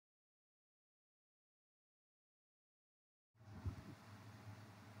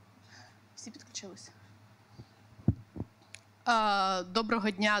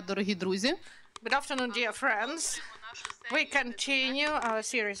Доброго дня, дорогі друзі. Good afternoon, dear friends. We continue our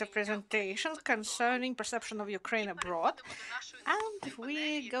series of presentations concerning perception of Ukraine abroad, and we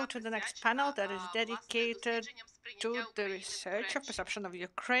go to the next panel that is dedicated to the research of perception of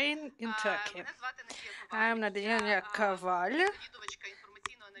Ukraine in Turkey. I'm Nadiia Koval.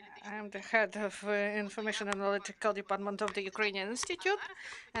 I'm the head of Information Analytical Department of the Ukrainian Institute,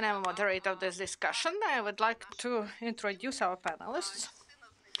 and I'm a moderator of this discussion. I would like to introduce our panelists.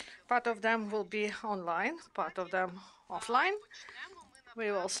 Part of them will be online, part of them offline. We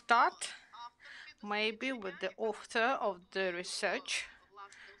will start maybe with the author of the research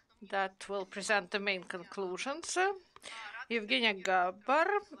that will present the main conclusions. Yevheniia Haber,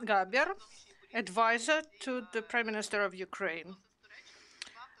 advisor to the Prime Minister of Ukraine,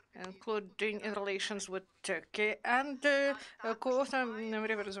 including in relations with Turkey, and co-author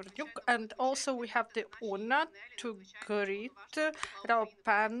and also we have the honor to greet our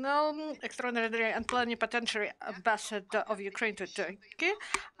panel, extraordinary and plenipotentiary ambassador of Ukraine to Turkey,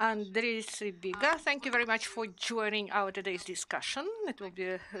 Andrii Sybiha. Thank you very much for joining our today's discussion. It will be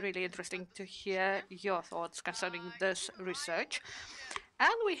really interesting to hear your thoughts concerning this research.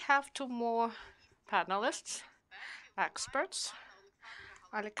 And we have two more panelists, experts.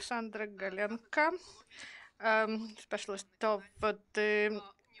 Oleksandr Halenko, specialist of the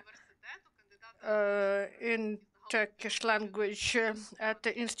in Turkish language at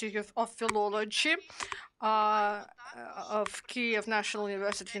the Institute of Philology of Kyiv National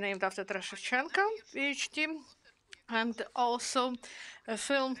University, named after Taras Shevchenko, PhD, and also a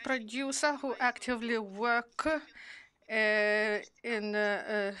film producer who actively works in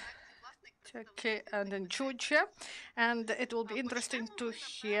Turkey and in Georgia, and it will be interesting to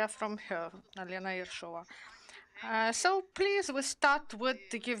hear from her, Olena Yershova. So please, we start with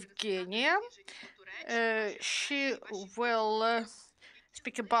Yevheniia. She will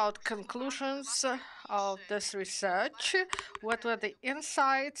speak about conclusions of this research, what were the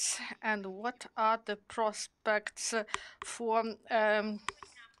insights, and what are the prospects for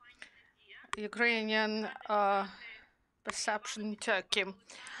Ukrainian perception in Turkey.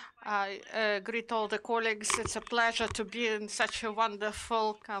 I greet all the colleagues. It's a pleasure to be in such a wonderful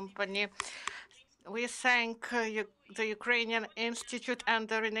company. We thank the Ukrainian Institute and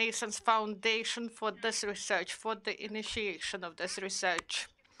the Renaissance Foundation for this research, for the initiation of this research.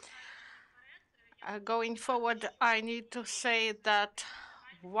 Going forward, I need to say that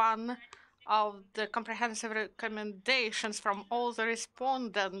one of the comprehensive recommendations from all the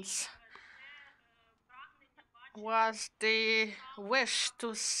respondents was the wish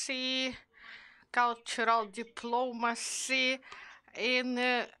to see cultural diplomacy in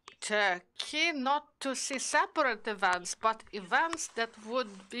Turkey, not to see separate events, but events that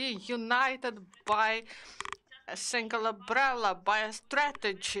would be united by a single umbrella, by a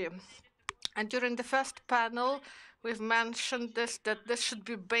strategy. And during the first panel, we've mentioned this, that this should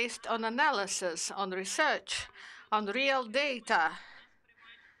be based on analysis, on research, on real data.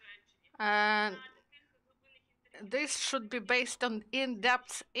 And this should be based on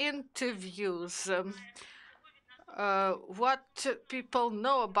in-depth interviews, what people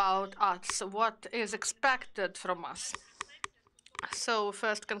know about us, what is expected from us. So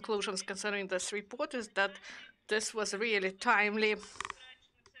first conclusions concerning this report is that this was really timely.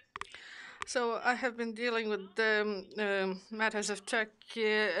 So I have been dealing with the matters of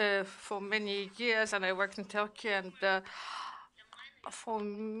Turkey for many years, and I worked in Turkey, and for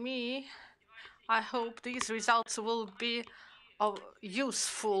me, I hope these results will be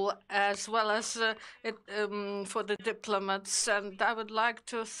useful as well as for the diplomats. And I would like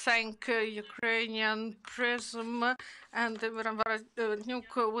to thank Ukrainian Prism and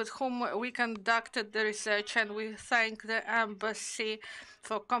with whom we conducted the research, and we thank the embassy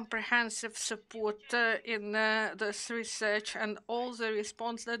for comprehensive support in this research, and all the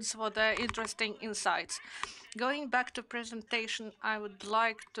respondents for their interesting insights. Going back to presentation, I would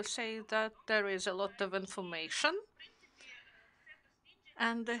like to say that there is a lot of information,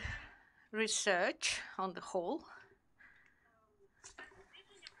 and the research on the whole,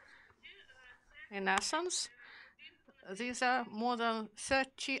 in essence, these are more than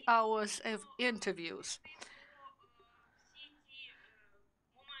 30 hours of interviews.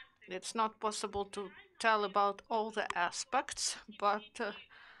 It's not possible to tell about all the aspects, but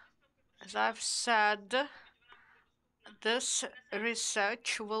as I've said, this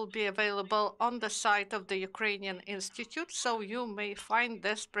research will be available on the site of the Ukrainian Institute, so you may find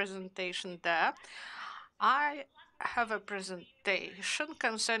this presentation there. I have a presentation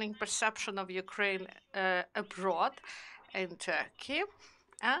concerning perception of Ukraine abroad in Turkey.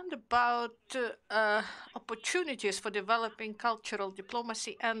 and about opportunities for developing cultural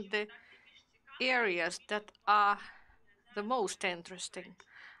diplomacy and the areas that are the most interesting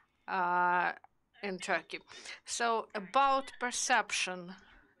in Turkey. So about perception,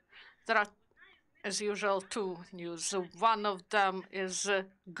 there are, as usual, two news. One of them is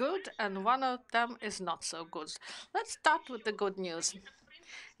good and one of them is not so good. Let's start with the good news.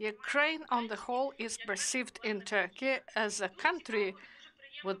 Ukraine, on the whole, is perceived in Turkey as a country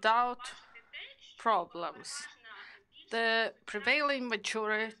without problems. The prevailing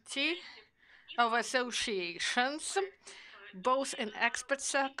majority of associations, both in expert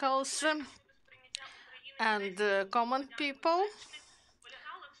circles and common people,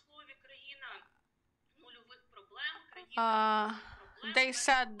 they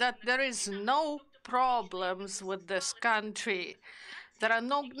said that there is no problems with this country. There are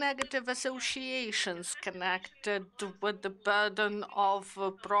no negative associations connected with the burden of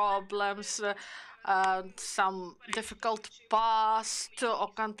problems, some difficult past or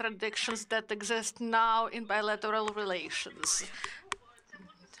contradictions that exist now in bilateral relations.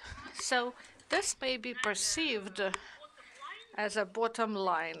 So this may be perceived as a bottom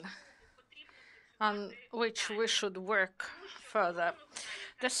line on which we should work further.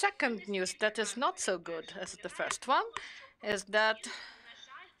 The second news that is not so good as the first one is that,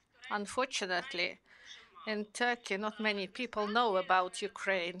 unfortunately, in Turkey, not many people know about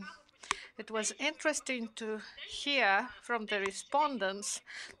Ukraine. It was interesting to hear from the respondents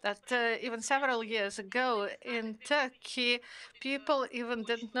that even several years ago in Turkey, people even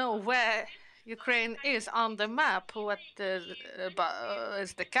didn't know where Ukraine is on the map, what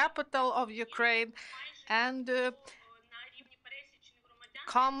is the capital of Ukraine, and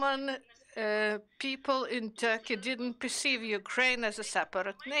common people in Turkey didn't perceive Ukraine as a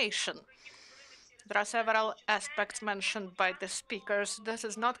separate nation. There are several aspects mentioned by the speakers. This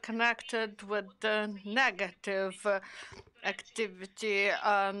is not connected with the negative activity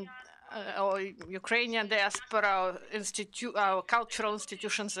or Ukrainian diaspora cultural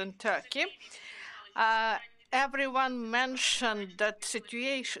institutions in Turkey. Everyone mentioned that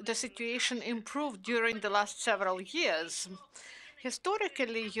the situation improved during the last several years.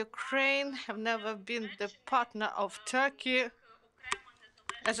 Historically, Ukraine have never been the partner of Turkey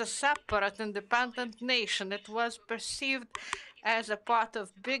as a separate independent nation. It was perceived as a part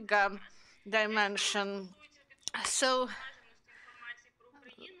of bigger dimension. So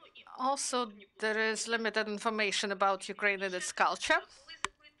also there is limited information about Ukraine and its culture.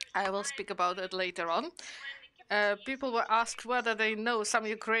 I will speak about it later on. People were asked whether they know some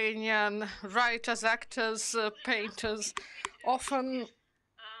Ukrainian writers, actors, painters. Often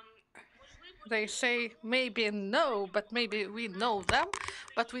they say maybe no, but maybe we know them,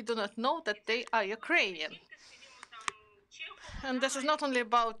 but we do not know that they are Ukrainian. And this is not only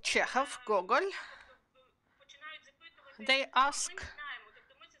about Chekhov, Gogol. They ask,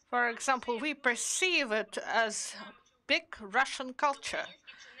 for example, we perceive it as big Russian culture.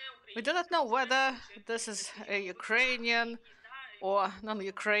 We do not know whether this is a Ukrainian or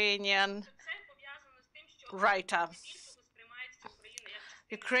non-Ukrainian writer.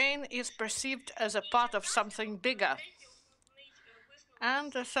 Ukraine is perceived as a part of something bigger.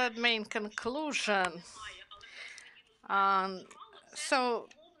 And the third main conclusion. So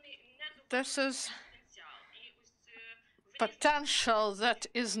this is potential that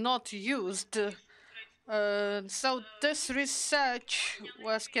is not used. So this research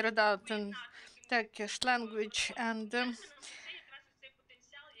was carried out in Turkish language, and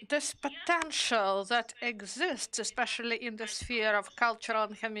this potential that exists, especially in the sphere of cultural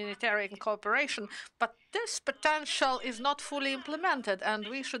and humanitarian cooperation, but this potential is not fully implemented, and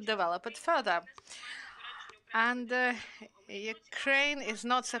we should develop it further. And Ukraine is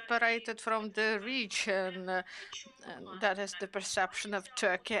not separated from the region. That is the perception of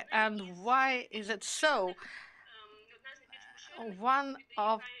Turkey. And why is it so? One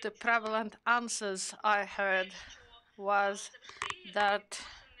of the prevalent answers I heard was that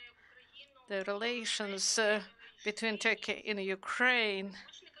the relations between Turkey and Ukraine,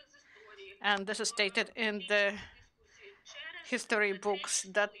 and this is stated in the history books,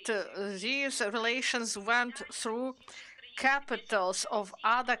 that these relations went through capitals of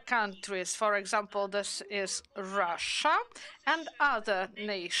other countries. For example, this is Russia and other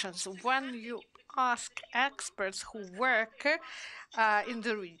nations. When you ask experts who work in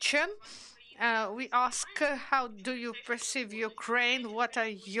the region, we ask, how do you perceive Ukraine? What are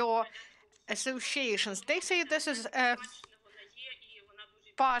your associations? They say this is a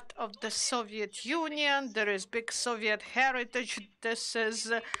part of the Soviet Union. There is big Soviet heritage. This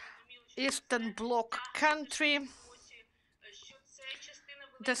is Eastern Bloc country.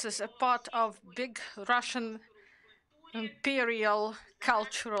 this is a part of big Russian imperial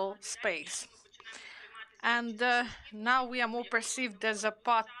cultural space. And now we are more perceived as a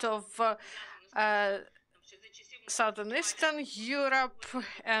part of Southern Eastern Europe,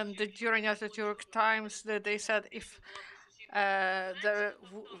 and during Ataturk times, they said if there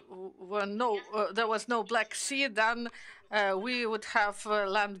was no Black Sea, then we would have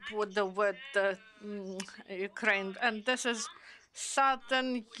land border with Ukraine, and this is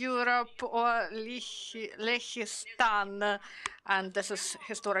Southern Europe or Lehistan, and this is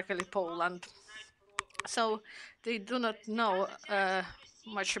historically Poland. So they do not know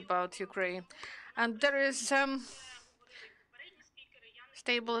much about Ukraine, and there is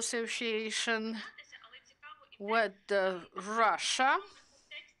stable association with Russia.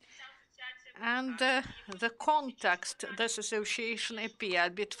 And the context this association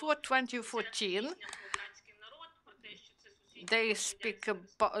appeared before 2014. They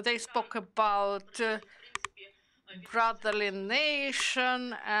spoke about brotherly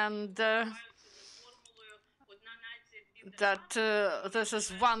nation and that this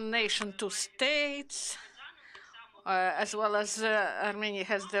is one nation, two states. As well as Armenia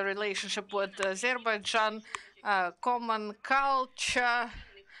has the relationship with Azerbaijan, common culture,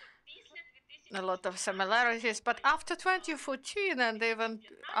 a lot of similarities. But after 2014 and even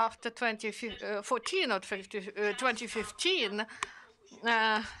after 2014 or 2015,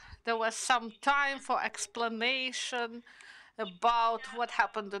 there was some time for explanation about what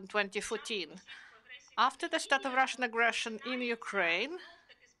happened in 2014. After the start of Russian aggression in Ukraine,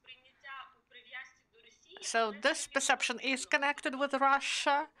 so this perception is connected with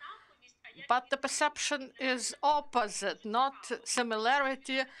Russia, but the perception is opposite, not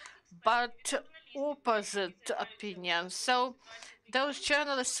similarity, but opposite opinions. So those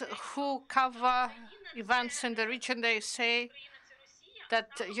journalists who cover events in the region, they say that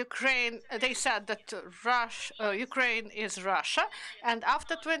they said that Ukraine is Russia, and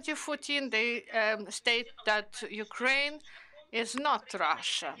after 2014, they state that Ukraine is not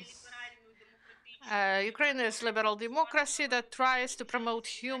Russia. Ukraine is liberal democracy that tries to promote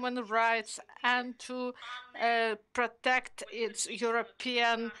human rights and to protect its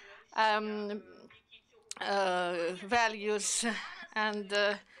European values. And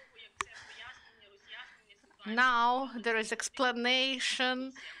now there is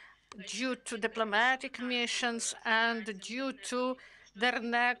explanation due to diplomatic missions and due to their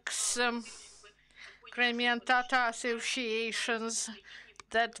next Crimean Tatar associations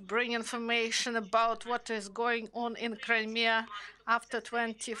that bring information about what is going on in Crimea after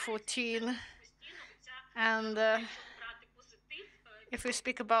 2014. And if we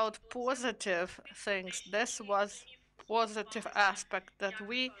speak about positive things, this was positive aspect that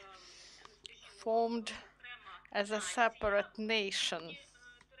we formed as a separate nation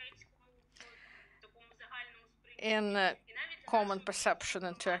in common perception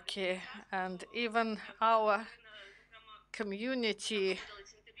in Turkey, and even our community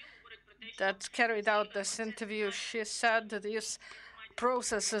that carried out this interview, she said that these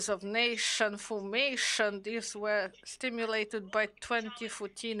processes of nation formation, these were stimulated by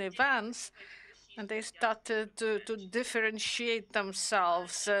 2014 events, and they started to differentiate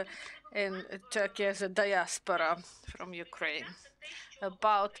themselves in Turkey as a diaspora from Ukraine.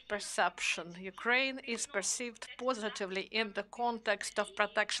 About perception, Ukraine is perceived positively in the context of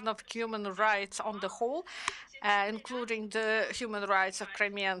protection of human rights on the whole, including the human rights of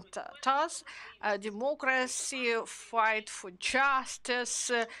Crimean Tatars, democracy, fight for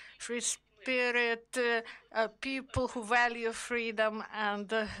justice, free spirit, people who value freedom,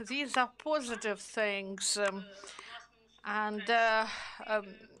 and these are positive things.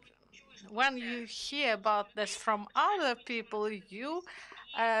 When you hear about this from other people, you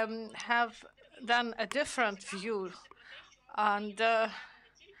have then a different view. And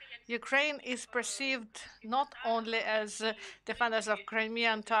Ukraine is perceived not only as defenders of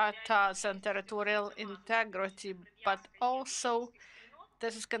Crimean Tatars and territorial integrity, but also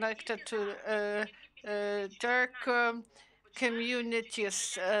this is connected to Turk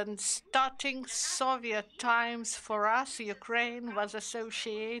communities. And starting Soviet times, for us, Ukraine was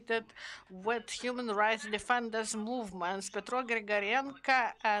associated with human rights defenders movements. Petro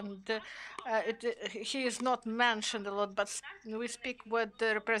Grigorenko, and he is not mentioned a lot, but we speak with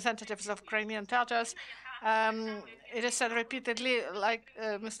the representatives of Crimean Tatars. It is said repeatedly, like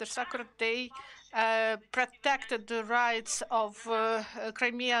Mr. Sakharov, they protected the rights of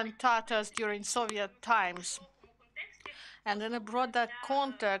Crimean Tatars during Soviet times. And in a broader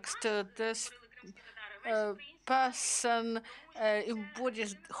context, this person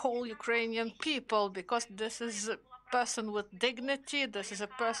embodies whole Ukrainian people, because this is person with dignity. This is a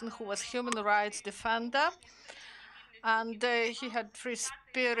person who was human rights defender, and he had free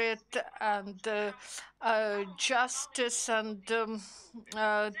spirit and justice, and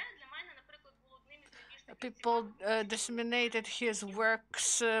people disseminated his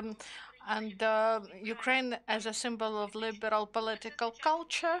works, and Ukraine as a symbol of liberal political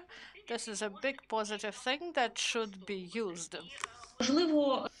culture. This is a big positive thing that should be used.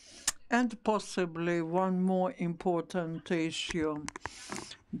 And possibly one more important issue,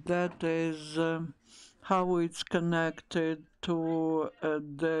 that is how it's connected to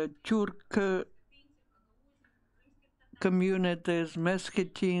the Turk communities,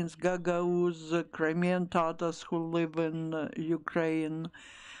 Meskhetians, Gagauz, Crimean Tatars who live in Ukraine.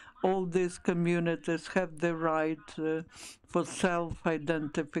 All these communities have the right for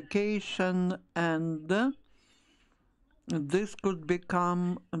self-identification, and this could be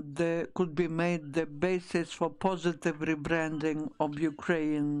made the basis for positive rebranding of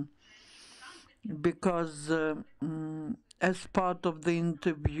Ukraine, because as part of the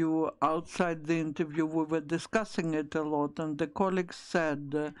interview, outside the interview, we were discussing it a lot, and the colleagues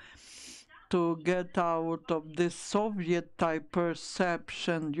said to get out of this Soviet-type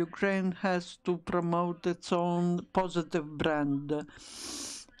perception, Ukraine has to promote its own positive brand.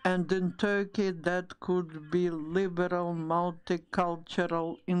 And in Turkey, that could be liberal,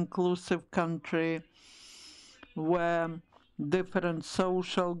 multicultural, inclusive country where different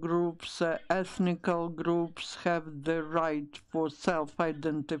social groups, ethnical groups have the right for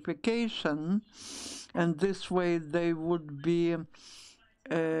self-identification, and this way they would be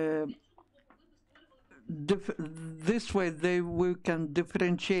we can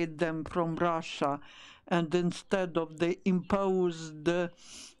differentiate them from Russia, and instead of the imposed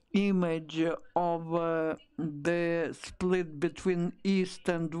image of the split between East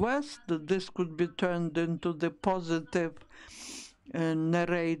and West, this could be turned into the positive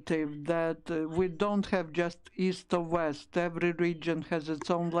narrative that we don't have just East or West. Every region has its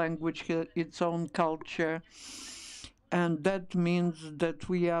own language, its own culture, and that means that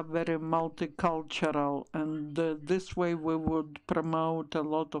we are very multicultural, and this way we would promote a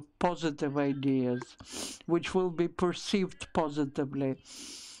lot of positive ideas, which will be perceived positively.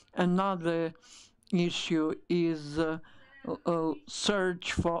 Another issue is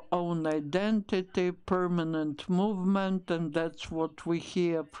search for own identity, permanent movement, and that's what we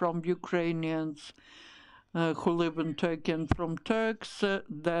hear from Ukrainians who live in Turkey and from Turks,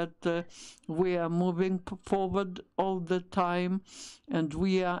 that we are moving forward all the time, and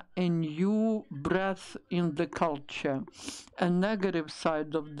we are a new breath in the culture. A negative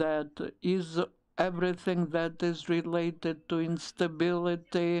side of that is everything that is related to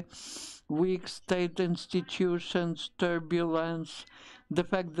instability, weak state institutions, turbulence. The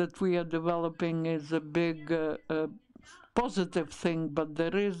fact that we are developing is a big positive thing, but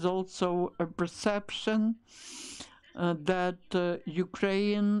there is also a perception that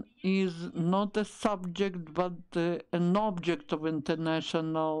Ukraine is not a subject but an object of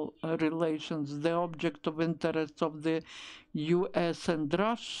international relations, the object of interest of the US and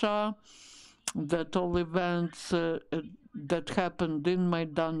Russia, that all events that happened in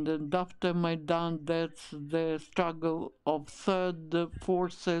Maidan and after Maidan, that's the struggle of third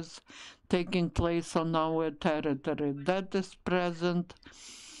forces taking place on our territory. That is present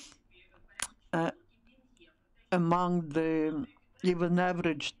among the even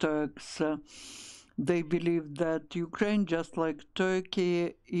average Turks. They believe that Ukraine, just like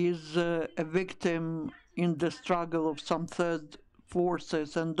Turkey, is a victim in the struggle of some third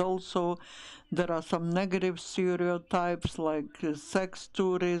forces, and also there are some negative stereotypes like sex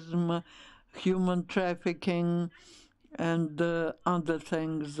tourism, human trafficking, and other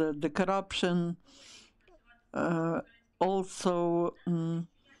things. The corruption, also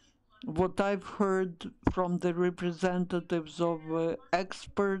what I've heard from the representatives of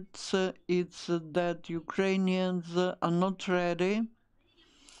experts, it's that Ukrainians are not ready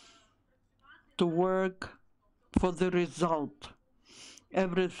to work for the result.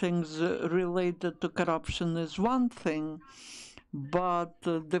 Everything's related to corruption is one thing, but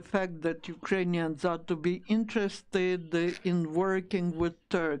the fact that Ukrainians are to be interested in working with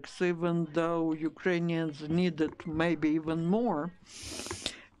Turks, even though Ukrainians need it maybe even more.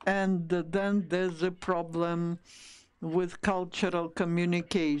 And then there's a problem with cultural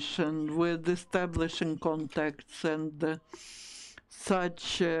communication, with establishing contacts, and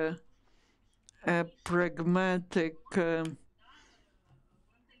such a pragmatic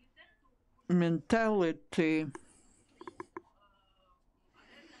mentality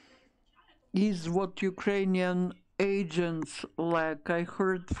is what Ukrainian agents lack. I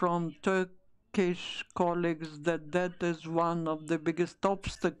heard from Turkish colleagues that that is one of the biggest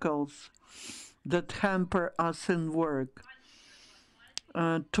obstacles that hamper us in work.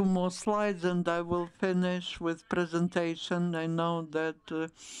 Two more slides and I will finish with presentation. I know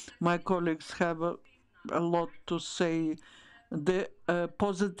that my colleagues have a lot to say. The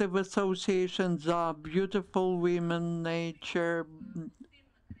positive associations are beautiful women, nature,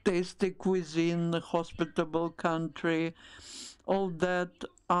 tasty cuisine, hospitable country, all that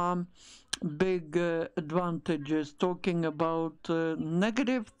are big advantages. Talking about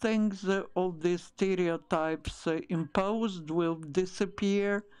negative things, all these stereotypes imposed will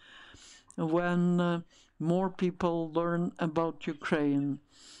disappear when more people learn about Ukraine.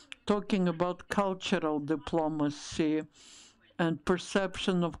 Talking about cultural diplomacy and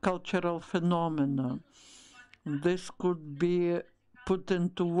perception of cultural phenomena. This could be put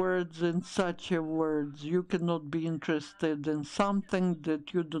into words in such a words. You cannot be interested in something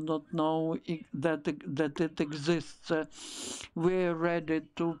that you do not know that it exists. We're ready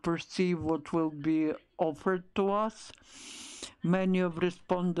to perceive what will be offered to us. Many of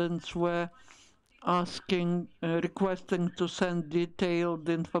respondents were requesting to send detailed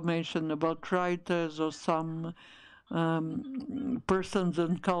information about writers or some persons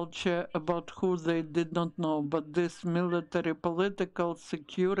and culture about who they did not know, but this military, political,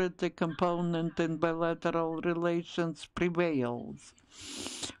 security component in bilateral relations prevails.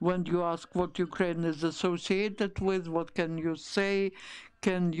 When you ask what Ukraine is associated with, what can you say?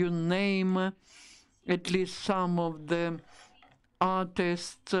 Can you name at least some of the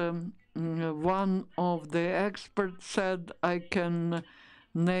artists? One of the experts said, I can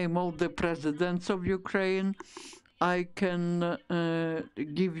name all the presidents of Ukraine. I can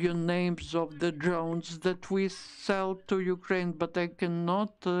give you names of the drones that we sell to Ukraine, but I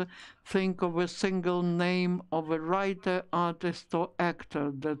cannot think of a single name of a writer, artist, or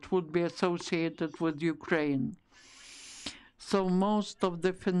actor that would be associated with Ukraine. So most of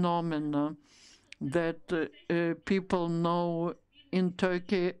the phenomena that people know in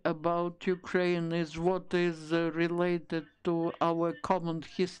Turkey about Ukraine is what is related to our common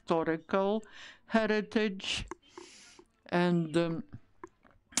historical heritage, and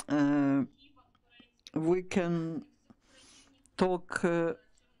we can talk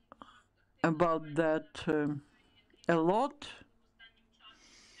about that a lot.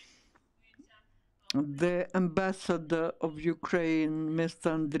 The ambassador of Ukraine,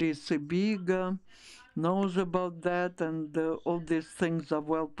 Mr. Andrii Sybiha, knows about that, and all these things are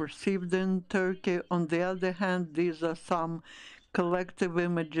well perceived in Turkey. On the other hand, these are some collective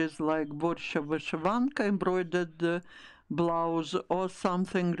images like Borsha Vyshivanka, embroidered blouse, or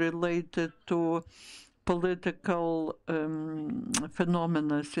something related to political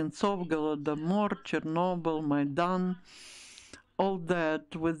phenomena since Holodomor, Chernobyl, Maidan, all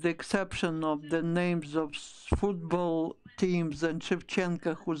that, with the exception of the names of football teams and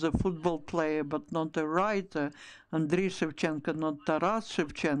Shevchenko, who's a football player but not a writer, Andrii Shevchenko, not Taras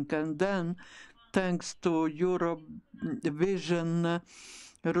Shevchenko, and then, thanks to Eurovision,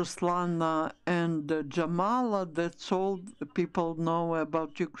 Ruslana and Jamala, that's all people know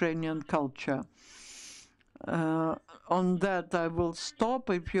about Ukrainian culture. On that, I will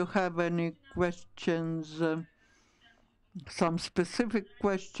stop. If you have any questions, some specific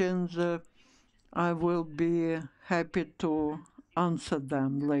questions, I will be happy to answer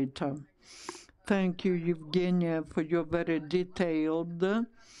them later. Thank you, Yevheniia, for your very detailed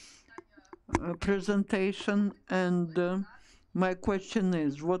presentation. And my question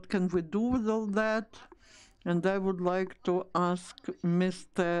is, what can we do with all that? And I would like to ask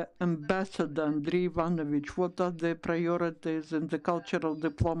Mr. Ambassador Andrii Ivanovich, what are the priorities in the cultural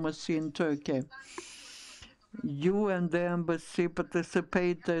diplomacy in Turkey? You and the embassy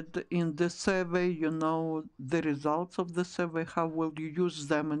participated in the survey. You know the results of the survey. How will you use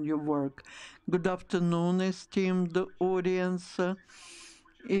them in your work? Good afternoon, esteemed audience.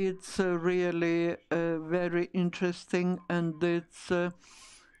 It's really very interesting, and it's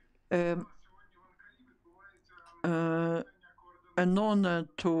an honor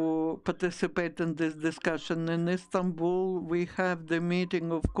to participate in this discussion. In Istanbul, we have the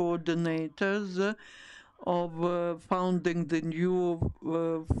meeting of coordinators of founding the new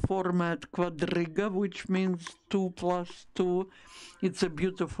format Quadriga, which means 2+2. It's a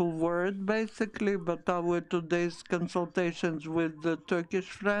beautiful word, basically, but our today's consultations with the Turkish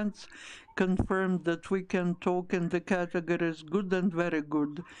friends confirmed that we can talk in the categories good and very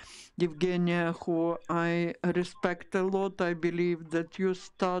good. Yevheniia, who I respect a lot, I believe that you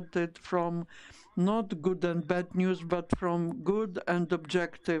started from not good and bad news, but from good and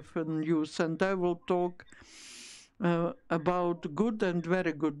objective news. And I will talk about good and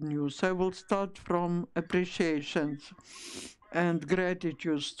very good news. I will start from appreciations and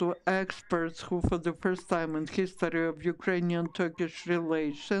gratitude to experts who, for the first time in history of Ukrainian-Turkish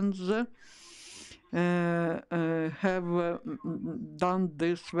relations, have done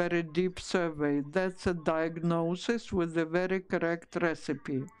this very deep survey. That's a diagnosis with a very correct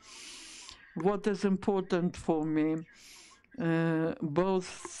recipe. What is important for me? Both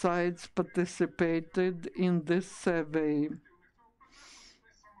sides participated in this survey,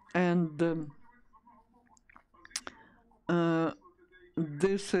 and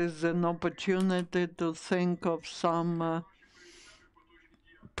this is an opportunity to think of some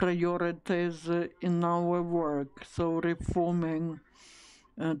priorities in our work. So reforming,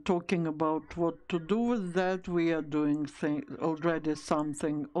 talking about what to do with that, we are doing already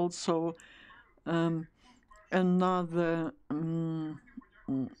something. Also, another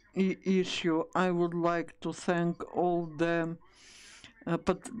issue, I would like to thank all the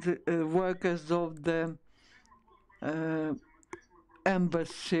workers of the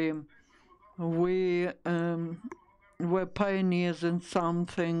embassy. We were pioneers in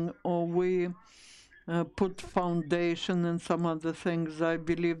something, or we put foundation in some other things. I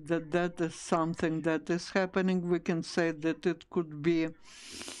believe that that is something that is happening. We can say that it could be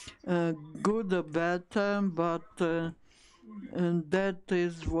good or better, but and that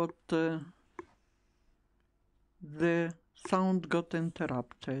is what the sound got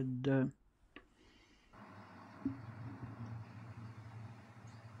interrupted.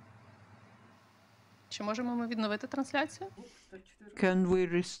 Чи можемо ми відновити трансляцію? Can we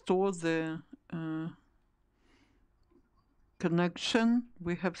restore the connection?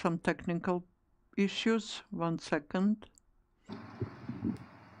 We have some technical issues. 1 second.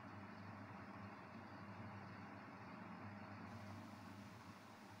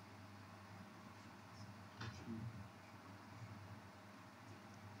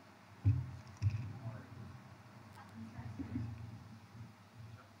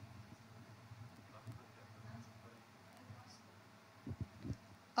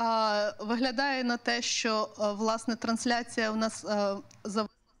 Виглядає на те, що власне трансляція у нас зависла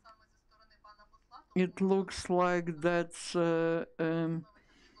саме зі сторони пана посла. It looks like that's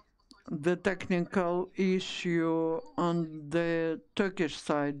the technical issue on the Turkish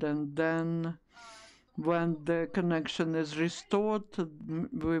side, and then when the connection is restored,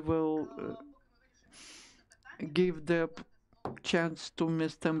 we will give the chance to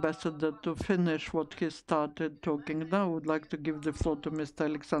Mr. Ambassador to finish what he started talking. Now I would like to give the floor to Mr.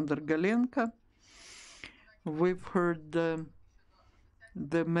 Oleksandr Halenko. We've heard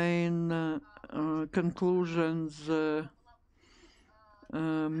the main conclusions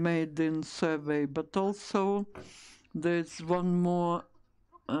made in survey, but also there's one more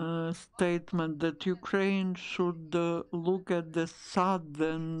statement that Ukraine should look at the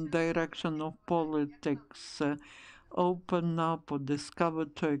southern direction of politics, open up or discover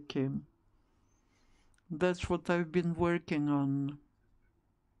Turkey. That's what I've been working on.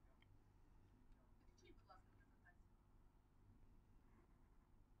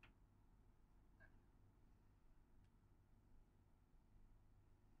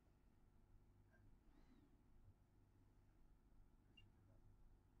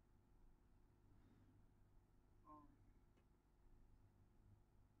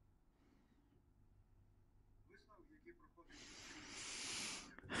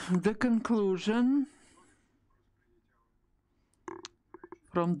 The conclusion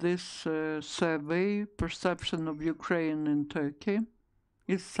from this survey, perception of Ukraine in Turkey,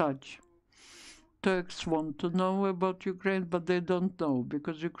 is such. Turks want to know about Ukraine, but they don't know,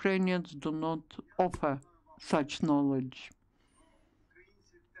 because Ukrainians do not offer such knowledge.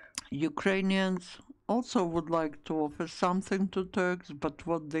 Ukrainians also would like to offer something to Turks, but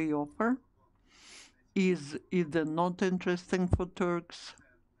what they offer is either not interesting for Turks,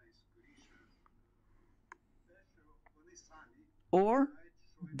 or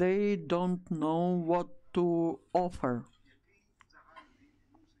they don't know what to offer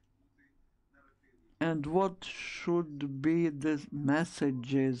and what should be the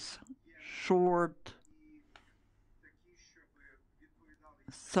messages, short,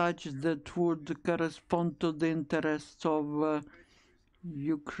 such that would correspond to the interests of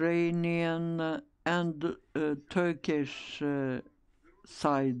Ukrainian and Turkish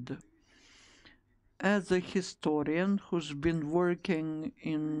side. As a historian who's been working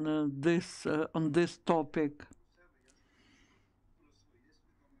in on this topic,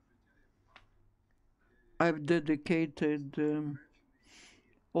 I've dedicated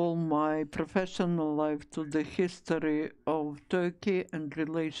all my professional life to the history of Turkey and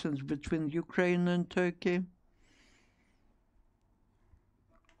relations between Ukraine and Turkey.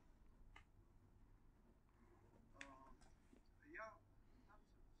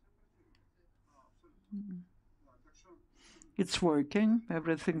 It's working,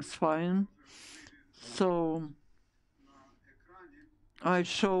 everything's fine. So I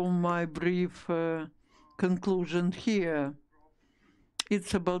show my brief conclusion here.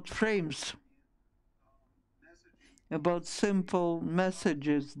 It's about frames, about simple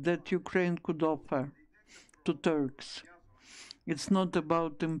messages that Ukraine could offer to Turks. It's not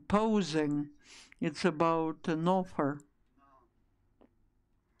about imposing, it's about an offer.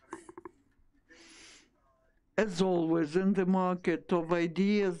 As always, in the market of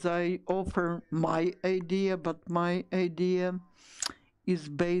ideas, I offer my idea, but my idea is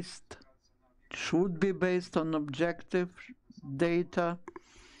based, should be based on objective data,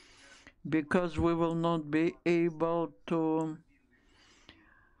 because we will not be able to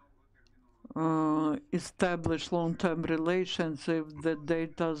establish long-term relations if the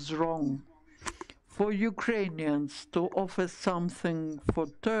data is wrong. For Ukrainians to offer something for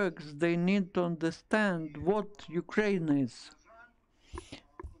Turks, they need to understand what Ukraine is.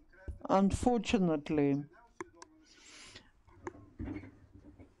 Unfortunately,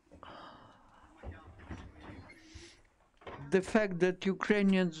 the fact that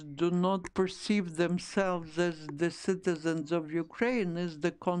Ukrainians do not perceive themselves as the citizens of Ukraine is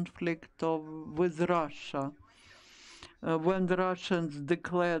the conflict with Russia. When the Russians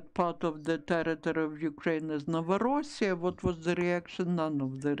declared part of the territory of Ukraine as Novorossiya, what was the reaction? None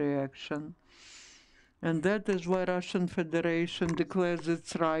of the reaction. And that is why Russian Federation declares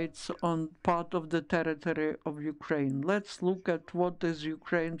its rights on part of the territory of Ukraine. Let's look at what is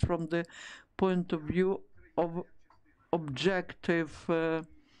Ukraine from the point of view of objective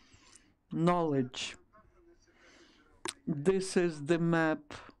knowledge. This is the map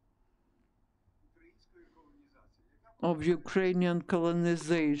of Ukrainian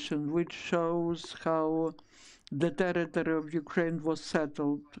colonization, which shows how the territory of Ukraine was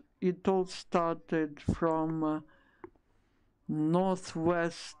settled. It all started from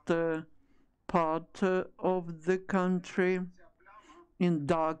northwest part of the country in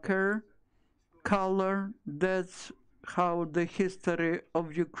darker color. That's how the history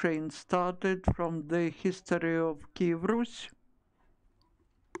of Ukraine started, from the history of Kiev Rus.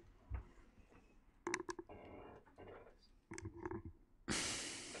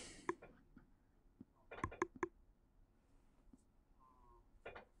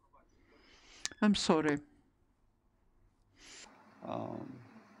 I'm sorry.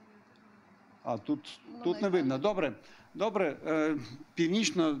 Тут не видно. Добре.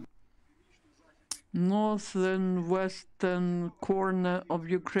 Північно. Northern western corner of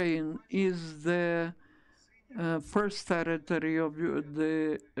Ukraine is the first territory of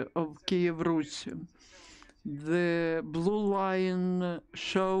Kiev Rus. The blue line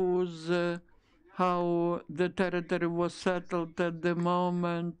shows how the territory was settled at the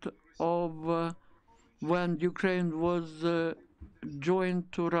moment of when Ukraine was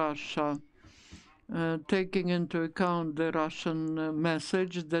joined to Russia, taking into account the Russian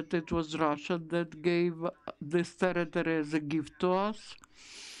message that it was Russia that gave this territory as a gift to us.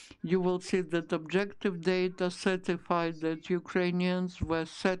 You will see that objective data certified that Ukrainians were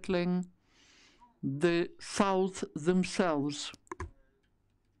settling the south themselves.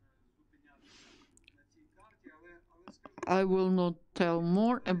 I will not tell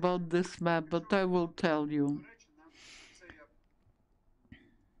more about this map, but I will tell you.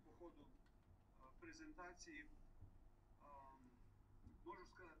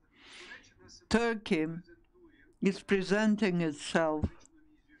 Turkey is presenting itself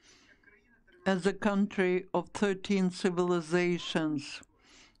as a country of 13 civilizations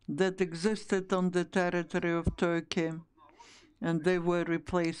that existed on the territory of Turkey, and they were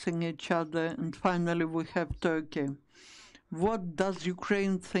replacing each other, and finally we have Turkey. What does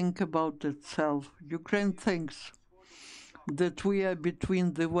Ukraine think about itself? Ukraine thinks that we are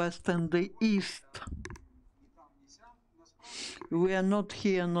between the West and the East. We are not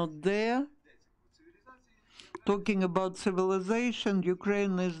here, not there. Talking about civilization,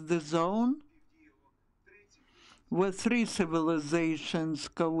 Ukraine is the zone where three civilizations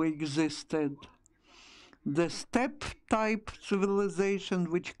coexisted. The steppe-type civilization,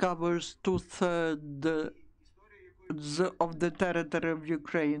 which covers 2/3 of the territory of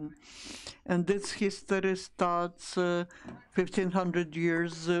Ukraine. And this history starts 1500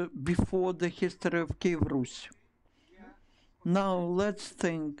 years before the history of Kiev Rus. Now let's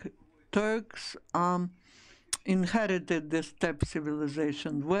think. Turks inherited the steppe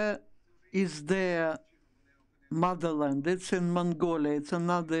civilization. Where is their motherland? It's in Mongolia. It's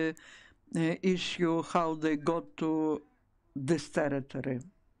another issue how they got to this territory.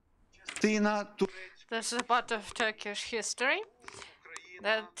 This is a part of Turkish history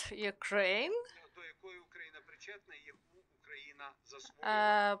that Ukraine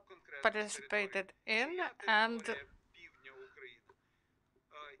participated in, and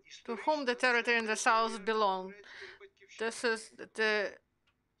to whom the territory in the south belonged. This is the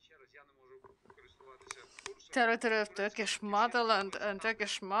territory of Turkish motherland, and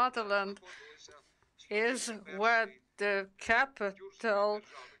Turkish motherland is where the capital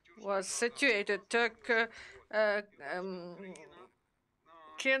was situated.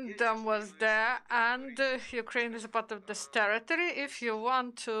 Kingdom was there, and Ukraine is a part of this territory. If you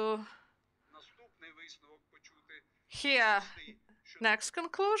want to hear next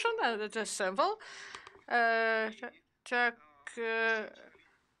conclusion, it is simple.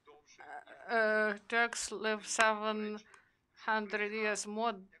 Turks live 700 years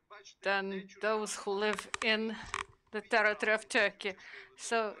more than those who live in the territory of Turkey.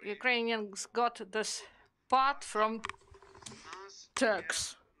 So Ukrainians got this part from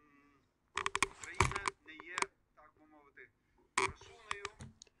Turks.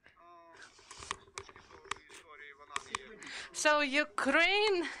 So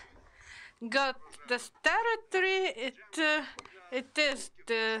Ukraine got this territory. It is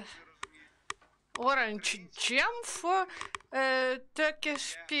the orange gem for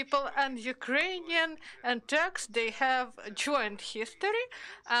Turkish people, and Ukrainian and Turks, they have a joint history,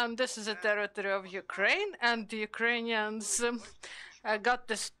 and this is a territory of Ukraine, and the Ukrainians got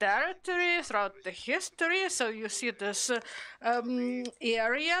this territory throughout the history. So you see this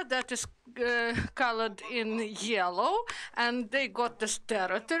area that is colored in yellow, and they got this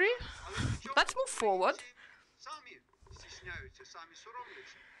territory. Let's move forward.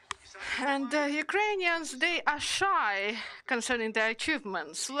 And Ukrainians, they are shy concerning their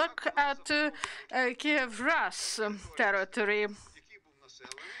achievements. Look at Kiev-Rus territory.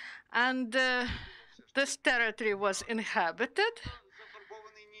 And this territory was inhabited.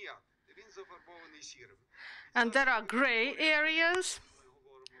 And there are gray areas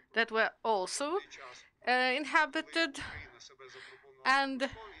that were also inhabited. And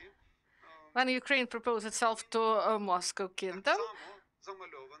when Ukraine proposed itself to a Moscow kingdom,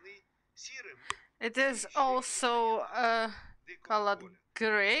 it is also colored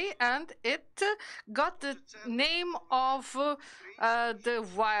gray, and it got the name of the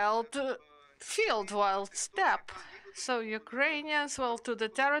wild field, wild steppe. So Ukrainians, well, to the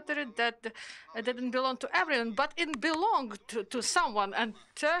territory that didn't belong to everyone, but it belonged to someone, and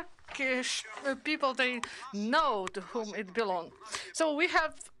Turkish people, they know to whom it belonged. So we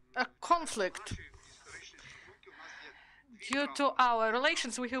have a conflict. Due to our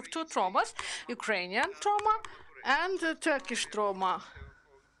relations, we have two traumas, Ukrainian trauma and Turkish trauma.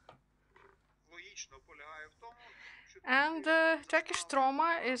 And Turkish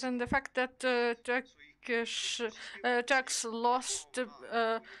trauma is in the fact that Turks lost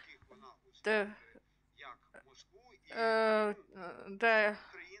the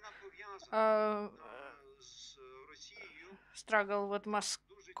struggle with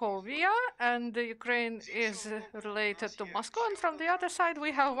Moscovia, and Ukraine is related to Moscow. And from the other side,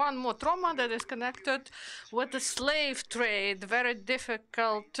 we have one more trauma that is connected with the slave trade, very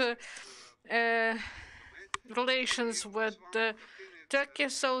difficult relations with Turkey.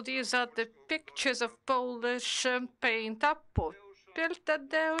 So these are the pictures of Polish painter Popil,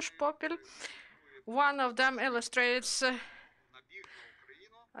 Tadeusz Popil. One of them illustrates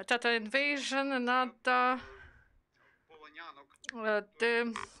Tatar invasion, another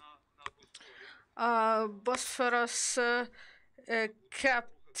the Bosphorus the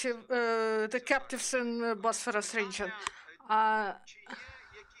captives in Bosphorus region.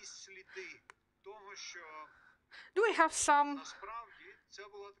 Do we have some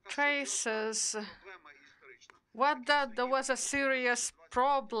traces that there was a serious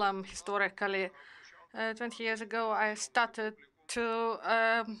problem historically? 20 years ago, I started to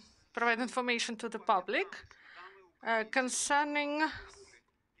provide information to the public concerning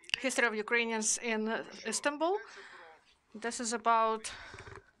history of Ukrainians in Istanbul. This is about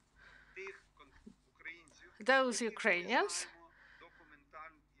those Ukrainians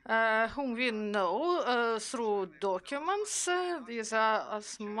whom we know through documents. These are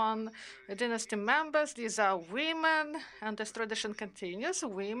Osman dynasty members. These are women, and this tradition continues.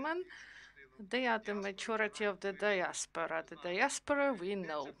 Women, they are the majority of the diaspora. The diaspora we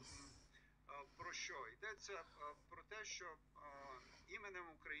know.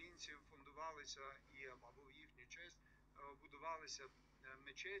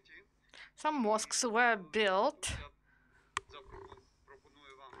 Some mosques were built,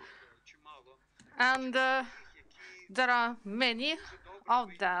 and there are many of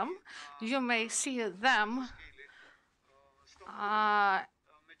them. You may see them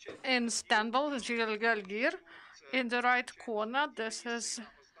in Istanbul, Galgir, In the right corner, this is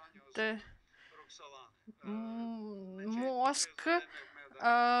the mosque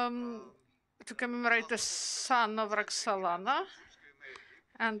to commemorate the son of Roxolana,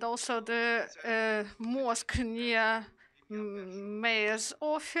 and also the mosque near mayor's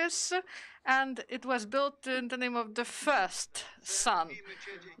office, and it was built in the name of the first son.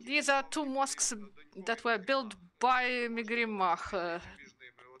 These are two mosques that were built by Migrimach.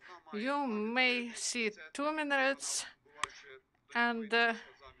 You may see two minarets, and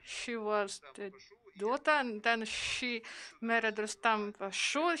she was the daughter, and then she married Rustam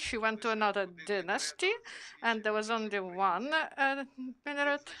Pashu. She went to another dynasty, and there was only one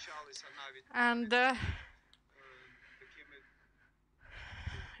minaret. And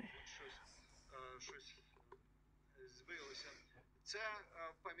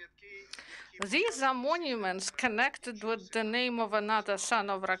these are monuments connected with the name of another son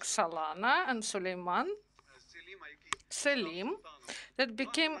of Roxolana and Suleiman, Selim, that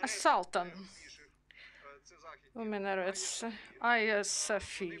became a sultan. Minarets Hagia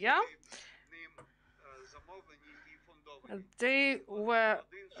Sophia. They were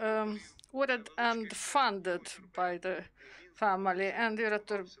ordered and funded by the family, and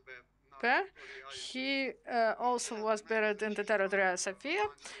Yuraturbe, he also was buried in the territory of Sophia,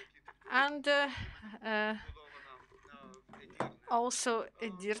 and also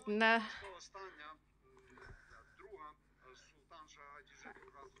Edirne.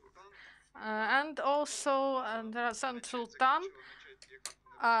 And also the Hasan Sultan,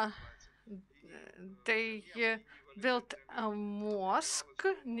 they built a mosque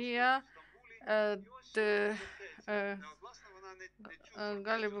near the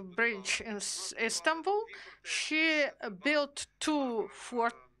Galib Bridge in Istanbul. She built two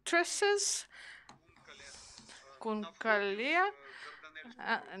fortresses, Kunkalia,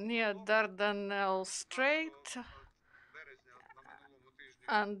 near Dardanelles Strait,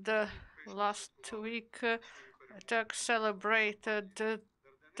 and last week Turks celebrated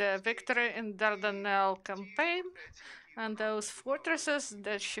the victory in Dardanelles campaign, and those fortresses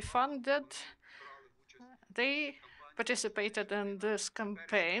that she funded, they participated in this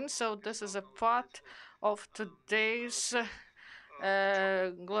campaign. So this is a part of today's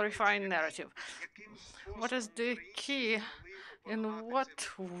glorifying narrative. What is the key? In what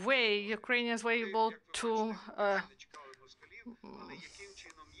way Ukrainians were able to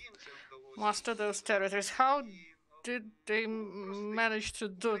master those territories? How did they manage to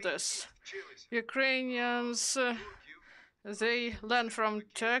do this? Ukrainians, they learn from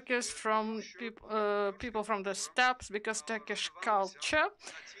Turkish, from people from the steppes, because Turkish culture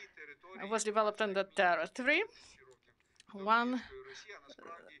was developed in the territory.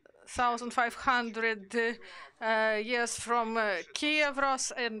 1,500 years from Kiev,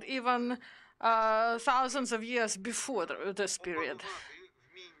 Rus, and even thousands of years before this period.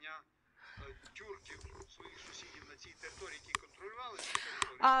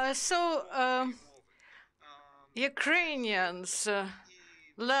 Ukrainians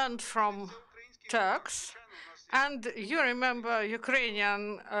learned from Turks, and you remember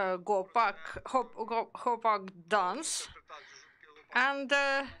Ukrainian Hopak dance, and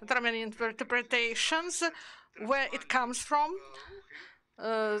there are many interpretations where it comes from.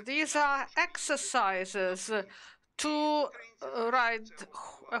 These are exercises to ride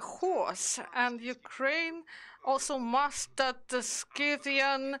a horse, and Ukraine also mastered the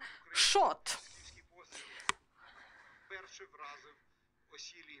Scythian shot.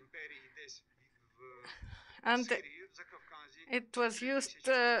 And it was used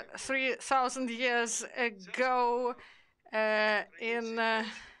 3,000 years ago in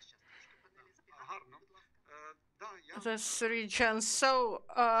this region. So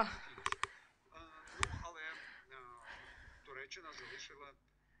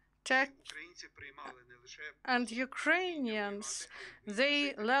and Ukrainians,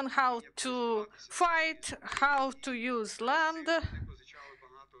 they learn how to fight, how to use land,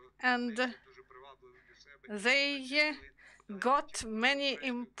 and they got many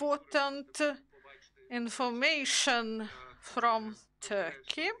important information from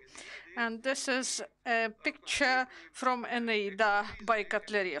Turkey. And this is a picture from Eneida by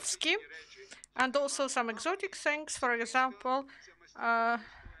Kotlyarevsky. And also some exotic things, for example,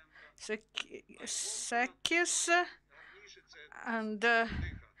 Sekis and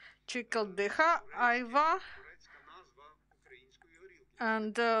Chikaldiha, Aiva.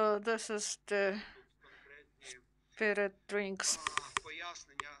 And this is the spirit drinks.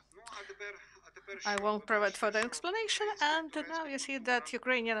 I won't provide further explanation. And now you see that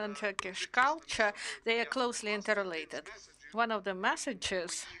Ukrainian and Turkish culture, they are closely interrelated. One of the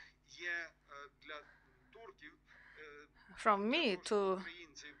messages from me to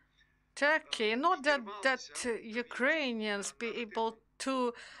Turkey, in order that Ukrainians be able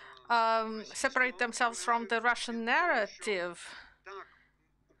to separate themselves from the Russian narrative.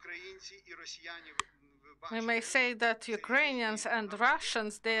 We may say that Ukrainians and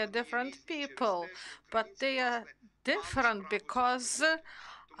Russians, they are different people, but they are different because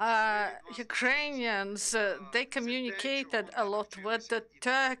Ukrainians, they communicated a lot with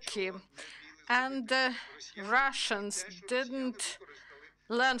Turkey, and Russians didn't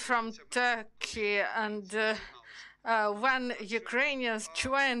learn from Turkey, and when Ukrainians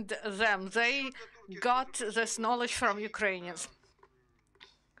joined them, they got this knowledge from Ukrainians.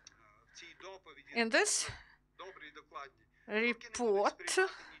 In this report,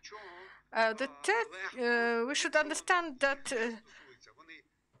 we should understand that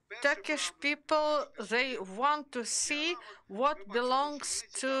Turkish people, they want to see what belongs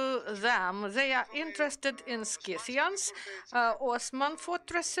to them. They are interested in Scythians, Ottoman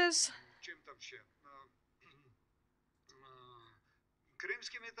fortresses,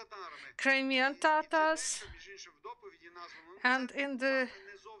 Crimean Tatars, and in the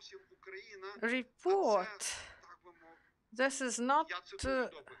report, this is not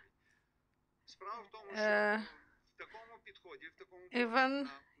even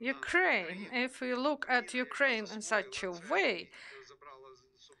Ukraine. If we look at Ukraine in such a way,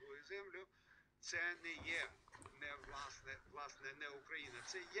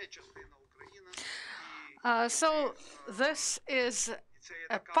 so this is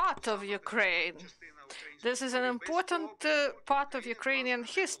a part of Ukraine. This is an important part of Ukrainian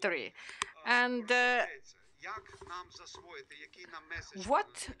history. And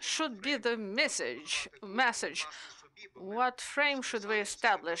what should be the message? What frame should we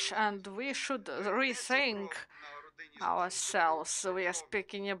establish? And we should rethink ourselves. We are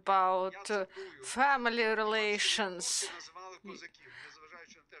speaking about family relations.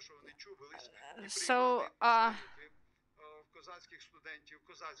 So,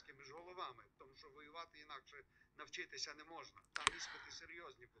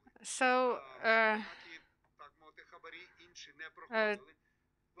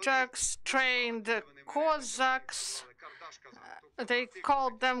 Turks trained Cossacks. They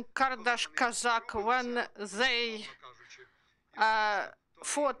called them Kardash Kazakh when they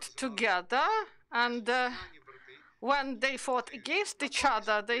fought together, and when they fought against each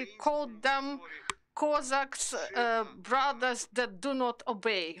other, they called them Cossacks, brothers that do not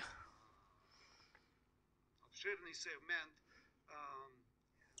obey.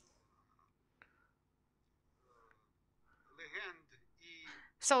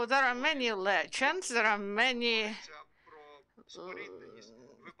 So there are many legends, there are many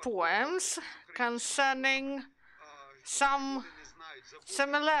poems concerning some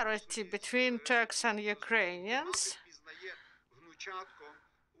similarity between Turks and Ukrainians.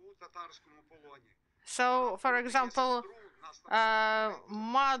 So, for example,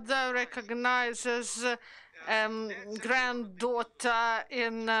 mother recognizes granddaughter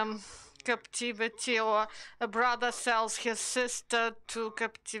in captivity, or a brother sells his sister to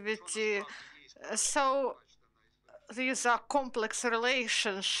captivity. So these are complex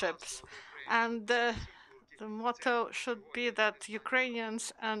relationships, and the motto should be that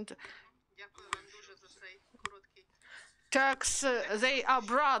Ukrainians and Turks, they are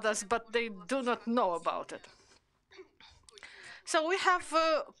brothers, but they do not know about it. So we have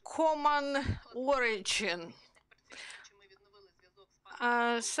a common origin.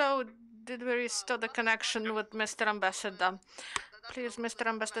 So did we restore the connection with Mr. Ambassador? Please, Mr.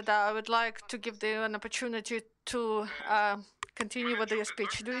 Ambassador, I would like to give you an opportunity to continue with your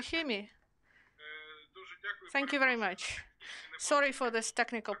speech. Do you hear me? Thank you very much. Sorry for this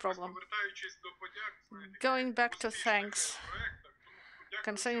technical problem. Going back to thanks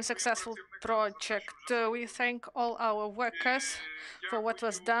concerning successful project, we thank all our workers for what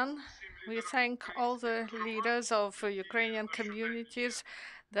was done. We thank all the leaders of Ukrainian communities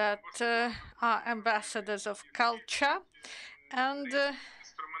that are ambassadors of culture, and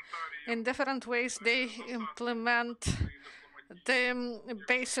in different ways they implement the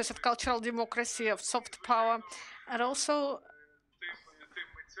basis of cultural democracy, of soft power. And also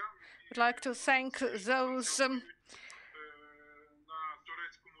I'd like to thank those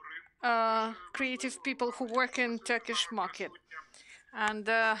creative people who work in Turkish market. And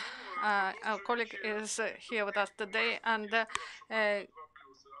our colleague is here with us today, and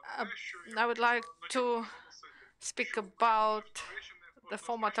I would like to speak about the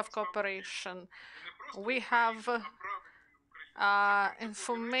format of cooperation. We have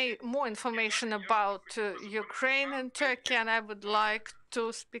more information about Ukraine and Turkey, and I would like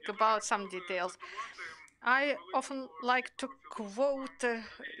to speak about some details. I often like to quote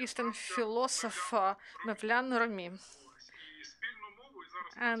Eastern philosopher Mevlyan Rumi.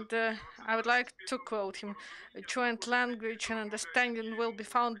 And I would like to quote him: joint language and understanding will be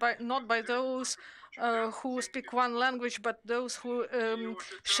found not by those who speak one language, but those who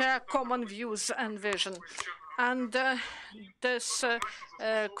share common views and vision. And this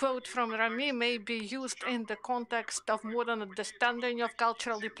quote from Rumi may be used in the context of modern understanding of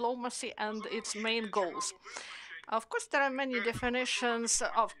cultural diplomacy and its main goals. Of course, there are many definitions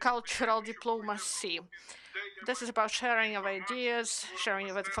of cultural diplomacy. This is about sharing of ideas, sharing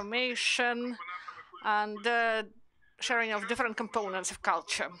of information, and sharing of different components of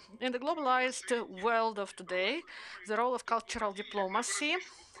culture. In the globalized world of today, the role of cultural diplomacy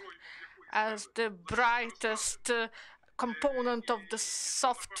as the brightest component of the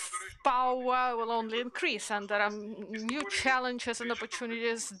soft power will only increase, and there are new challenges and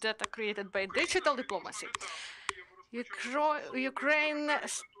opportunities that are created by digital diplomacy. Ukraine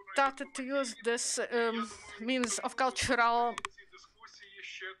started to use this means of cultural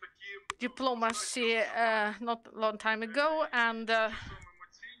diplomacy not a long time ago, and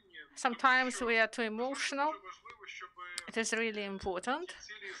sometimes we are too emotional. It is really important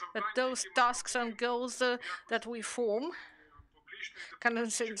that those tasks and goals that we form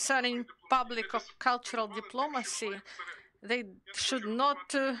concerning public or cultural diplomacy, they should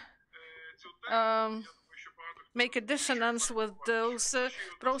not make a dissonance with those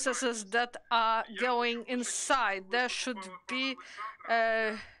processes that are going inside. There should be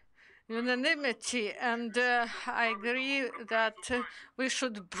unanimity, and I agree that we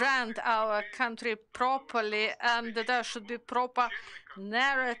should brand our country properly, and there should be proper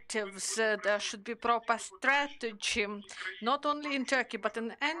narratives, there should be proper strategy, not only in Turkey, but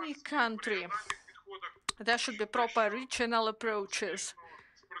in any country. There should be proper regional approaches.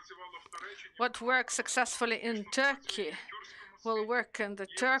 What works successfully in Turkey will work in the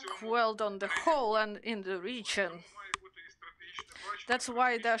Turk world on the whole and in the region. That's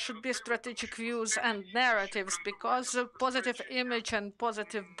why there should be strategic views and narratives, because a positive image and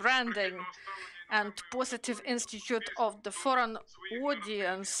positive branding and positive institute of the foreign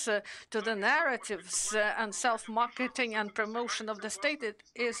audience to the narratives and self-marketing and promotion of the state, it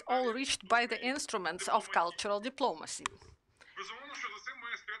is all reached by the instruments of cultural diplomacy.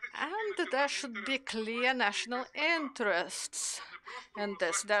 And there should be clear national interests in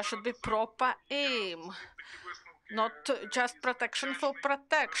this. There should be proper aim, not just protection for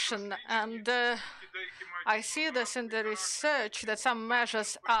protection. And I see this in the research that some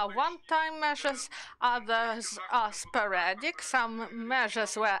measures are one-time measures, others are sporadic. Some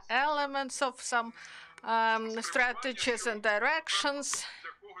measures were elements of some strategies and directions.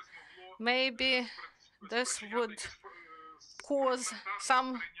 Maybe this would cause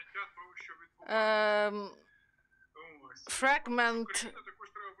some fragment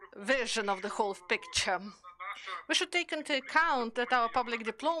vision of the whole picture. We should take into account that our public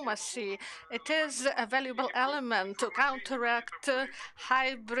diplomacy, it is a valuable element to counteract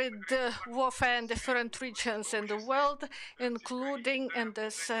hybrid warfare in different regions in the world, including in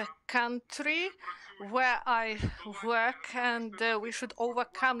this country where I work, and we should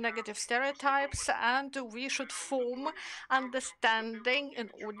overcome negative stereotypes, and we should form understanding in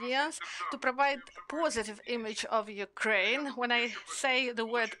audience to provide positive image of Ukraine. When I say the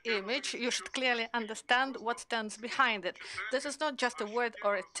word image, you should clearly understand what stands behind it. This is not just a word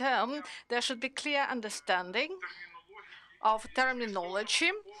or a term. There should be clear understanding of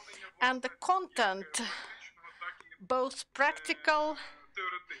terminology and the content, both practical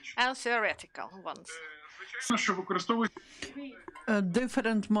and theoretical ones.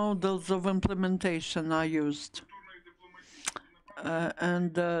 Different models of implementation are used.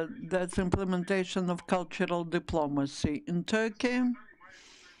 And that's implementation of cultural diplomacy. In Turkey,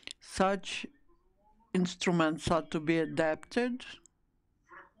 such instruments are to be adapted,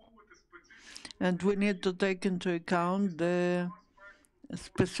 and we need to take into account the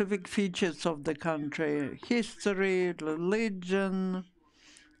specific features of the country, history, religion,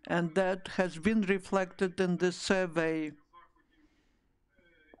 and that has been reflected in this survey.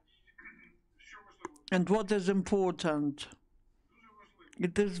 And what is important?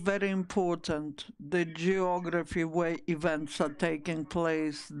 It is very important, the geography where events are taking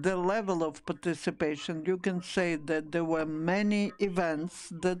place, the level of participation. You can say that there were many events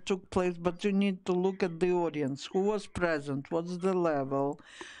that took place, but you need to look at the audience. Who was present? What's the level?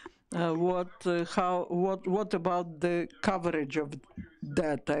 What about the coverage of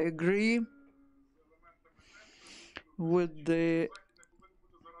that? I agree with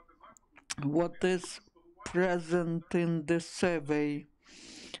what is present in this survey.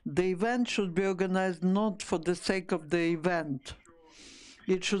 The event should be organized not for the sake of the event.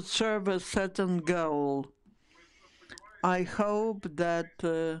 It should serve a certain goal. I hope that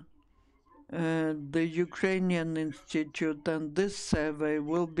the Ukrainian Institute and this survey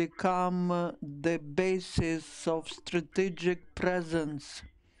will become the basis of strategic presence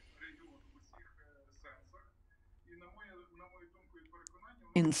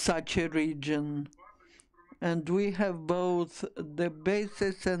in such a region. And we have both the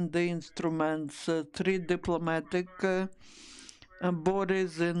basis and the instruments, 3 diplomatic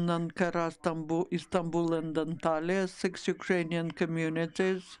bodies in Ankara, Istanbul and Antalya, 6 Ukrainian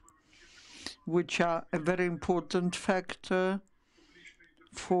communities, which are a very important factor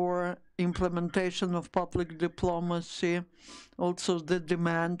for implementation of public diplomacy, also the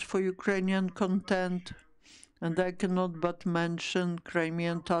demand for Ukrainian content, and I cannot but mention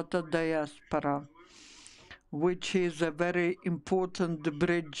Crimean Tatar diaspora, which is a very important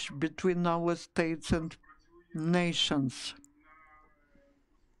bridge between our states and nations.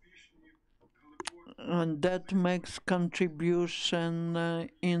 And that makes contribution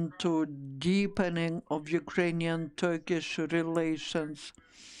into deepening of Ukrainian-Turkish relations.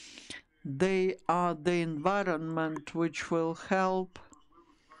 They are the environment which will help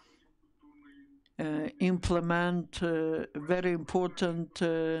implement very important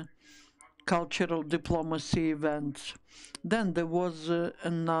cultural diplomacy events. Then there was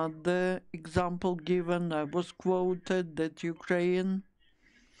another example given. I was quoted that Ukraine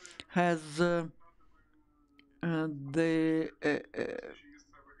has the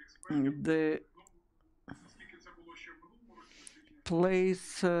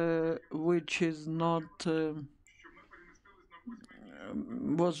place which is not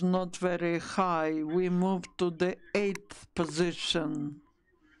was not very high. We moved to the 8th position.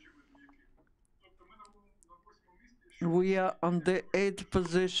 We are on the 8th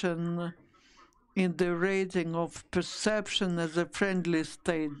position in the rating of perception as a friendly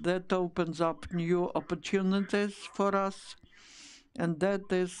state. That opens up new opportunities for us, and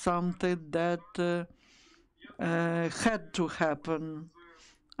that is something that had to happen.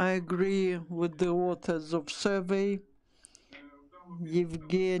 I agree with the authors of survey.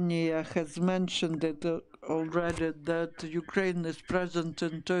 Yevheniia has mentioned it already, that Ukraine is present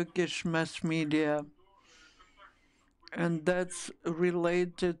in Turkish mass media, and that's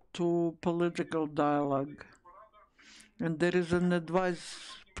related to political dialogue. And there is an advice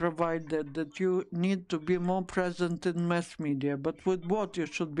provided that you need to be more present in mass media, but with what you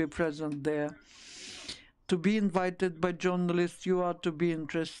should be present there? To be invited by journalists, you are to be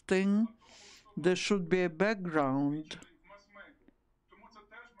interesting. There should be a background,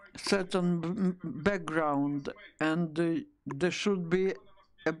 certain background, and there should be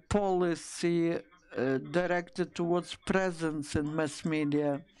a policy directed towards presence in mass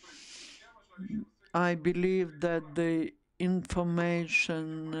media. I believe that the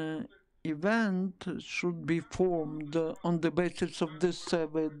information event should be formed on the basis of this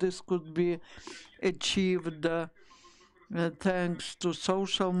survey. This could be achieved thanks to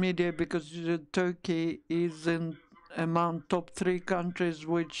social media, because Turkey is among top 3 countries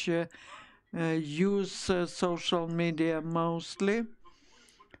which use social media mostly,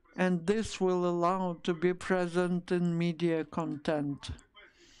 and this will allow to be present in media content.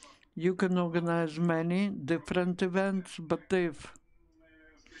 You can organize many different events, but if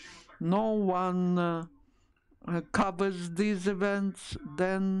no one covers these events,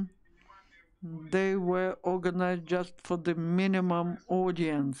 then they were organized just for the minimum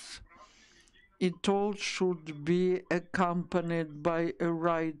audience. It all should be accompanied by a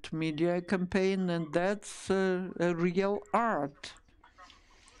right media campaign, and that's a real art.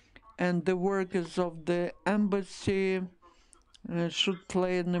 And the workers of the embassy should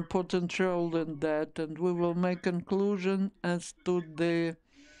play an important role in that, and we will make conclusion as to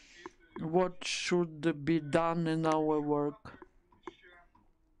what should be done in our work.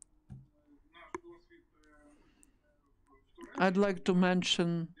 I'd like to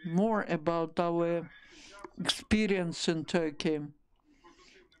mention more about our experience in Turkey.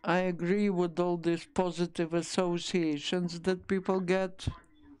 I agree with all these positive associations that people get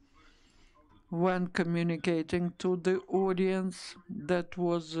when communicating to the audience. That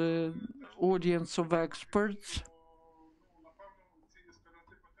was an audience of experts,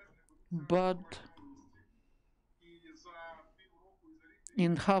 but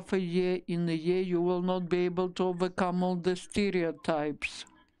in half a year, in a year, you will not be able to overcome all the stereotypes.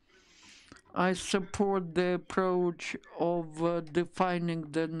 I support the approach of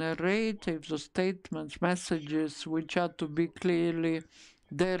defining the narratives or statements, messages, which are to be clearly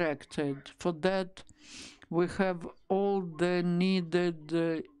directed. For that, We have all the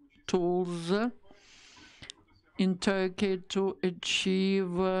needed tools in Turkey to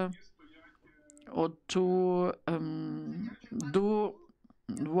achieve or to do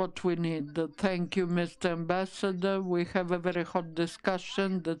what we need. Thank you, Mr. Ambassador. We have a very hot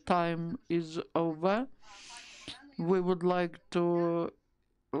discussion. The time is over. We would like to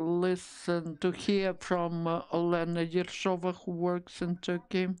listen to hear from Olena Yershova, who works in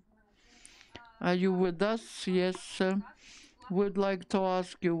Turkey. Are you with us? Yes. We'd like to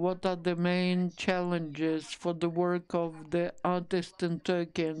ask you, what are the main challenges for the work of the artist in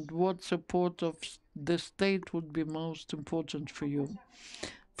Turkey, and what support of the state would be most important for you?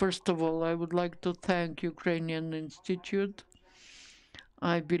 First of all, I would like to thank Ukrainian Institute.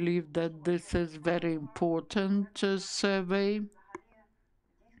 I believe that this is very important survey,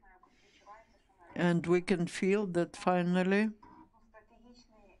 and we can feel that finally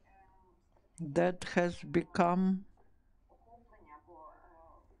that has become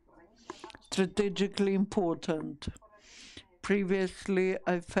strategically important. Previously,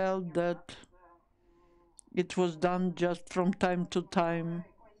 I felt that it was done just from time to time.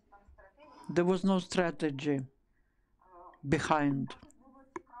 There was no strategy behind.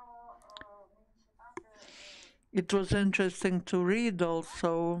 It was interesting to read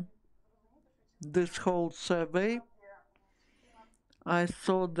also this whole survey. I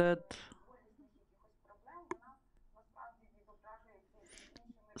saw that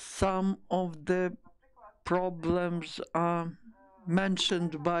some of the problems are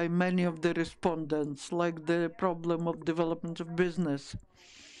mentioned by many of the respondents, like the problem of development of business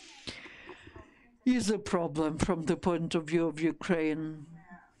is a problem from the point of view of Ukraine.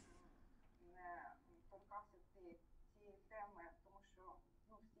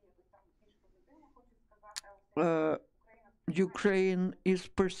 Ukraine is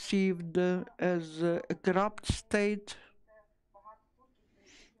perceived as a corrupt state,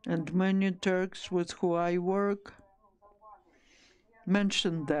 and many Turks with who I work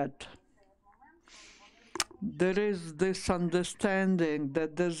mention that. There is this understanding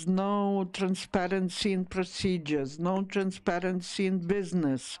that there's no transparency in procedures, no transparency in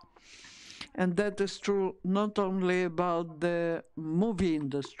business. And that is true not only about the movie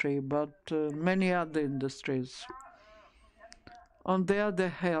industry, but many other industries. On the other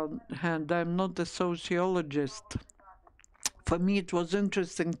hand, I'm not a sociologist. For me, it was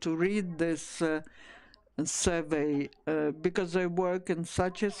interesting to read this survey because I work in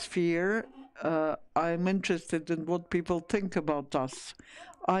such a sphere. I'm interested in what people think about us.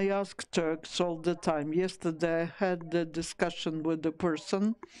 I ask Turks all the time. Yesterday, I had a discussion with a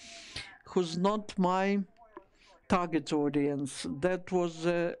person who's not my target audience. That was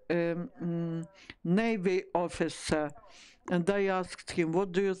a Navy officer. And I asked him,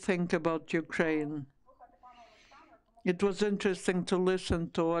 what do you think about Ukraine? It was interesting to listen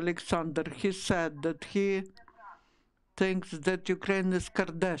to Oleksandr. He said that he thinks that Ukraine is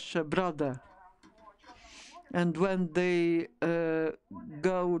Kardash, a brother. And when they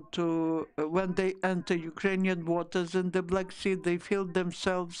when they enter Ukrainian waters in the Black Sea, they feel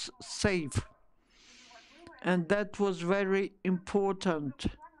themselves safe. And that was very important.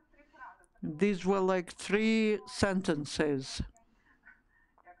 These were like 3 sentences.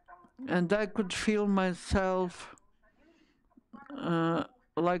 And I could feel myself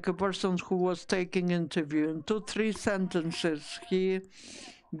like a person who was taking interview. In 2-3 sentences, he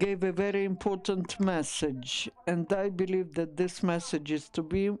gave a very important message, and I believe that this message is to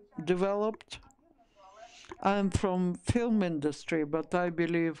be developed. I'm from film industry, but I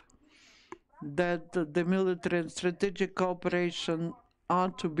believe that the military and strategic cooperation are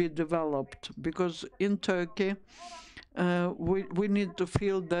to be developed, because in Turkey, we need to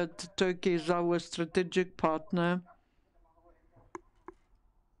feel that Turkey is our strategic partner.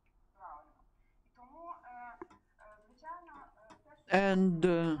 And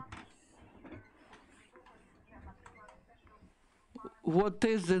what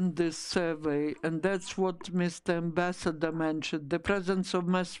is in this survey, and that's what Mr. Ambassador mentioned, the presence of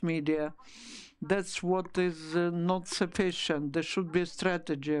mass media, that's what is not sufficient. There should be a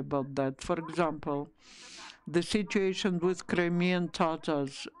strategy about that. For example, the situation with Crimean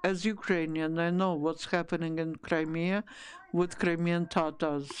Tatars. As Ukrainian, I know what's happening in Crimea with Crimean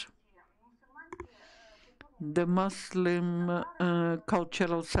Tatars. The Muslim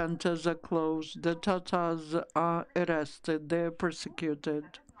cultural centers are closed. The Tatars are arrested. They are persecuted.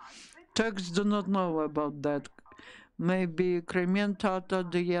 Turks do not know about that. Maybe Crimean Tatar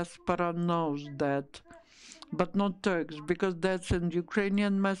diaspora knows that, but not Turks, because that's in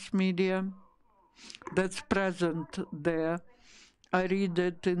Ukrainian mass media. That's present there. I read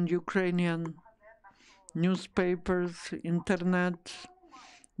it in Ukrainian newspapers, internet,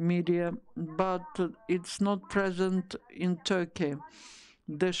 media, but it's not present in Turkey.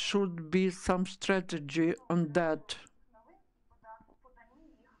 There should be some strategy on that,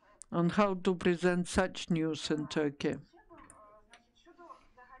 on how to present such news in Turkey.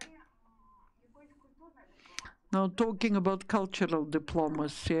 Now, talking about cultural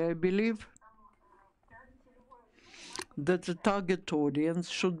diplomacy, I believe that the target audience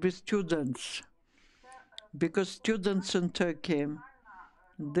should be students, because students in Turkey,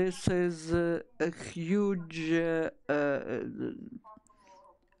 this is a huge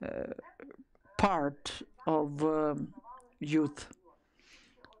part of youth.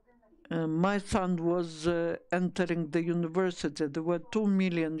 My son was entering the university. There were 2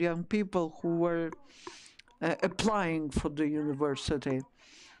 million young people who were applying for the university.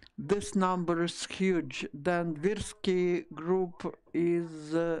 This number is huge. Then Virsky group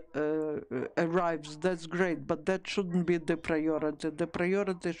is arrives. That's great, but that shouldn't be the priority. The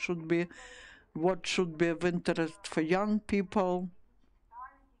priority should be what should be of interest for young people,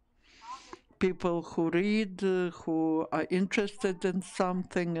 people who read, who are interested in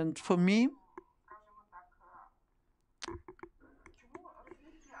something. And for me,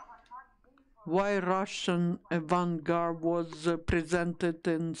 why Russian avant-garde was presented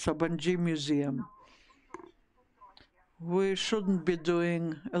in Sabanji Museum. We shouldn't be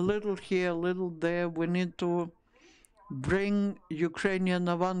doing a little here, a little there. We need to bring Ukrainian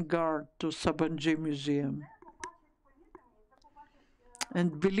avant-garde to Sabanji Museum.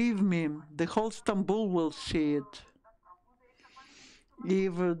 And believe me, the whole Istanbul will see it.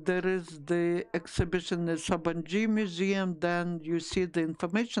 If there is the exhibition in Sabanji Museum, then you see the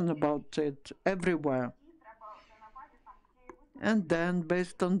information about it everywhere. And then,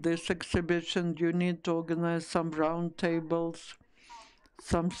 based on this exhibition, you need to organize some roundtables,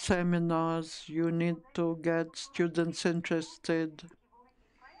 some seminars, you need to get students interested.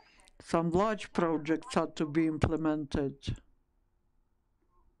 Some large projects are to be implemented.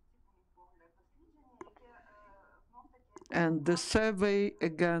 And the survey,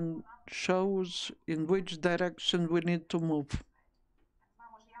 again, shows in which direction we need to move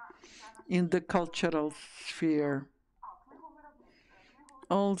in the cultural sphere.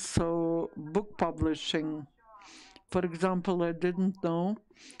 Also, book publishing. For example, I didn't know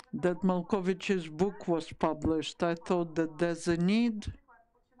that Malkovich's book was published. I thought that there's a need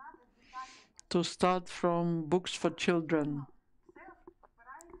to start from books for children.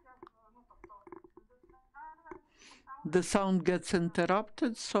 The sound gets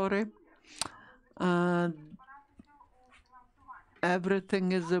interrupted, sorry.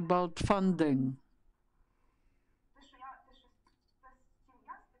 Everything is about funding.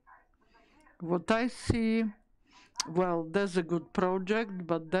 What I see, well, there's a good project,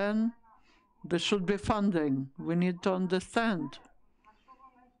 but then there should be funding. We need to understand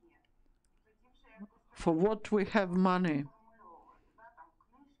for what we have money,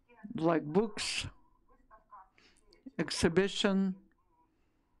 like books, exhibition.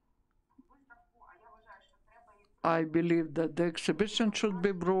 I believe that the exhibition should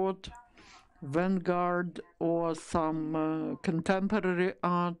be brought, vanguard or some contemporary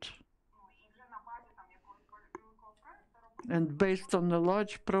art. And based on a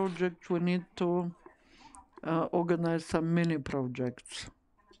large project, we need to organize some mini projects,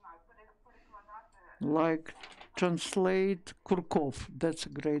 like translate Kurkov. That's a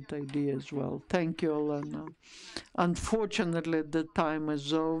great idea as well. Thank you, Olena. Unfortunately, the time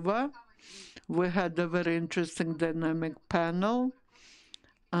is over. We had a very interesting dynamic panel.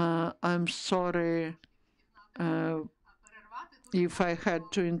 I'm sorry if I had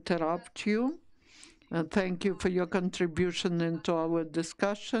to interrupt you. Thank you for your contribution into our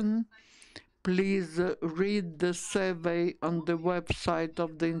discussion. Please read the survey on the website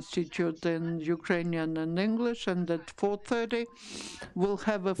of the Institute in Ukrainian and English, and at 4:30 we'll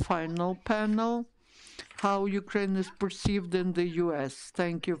have a final panel, how Ukraine is perceived in the US.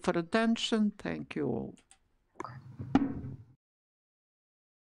 Thank you for attention. Thank you all.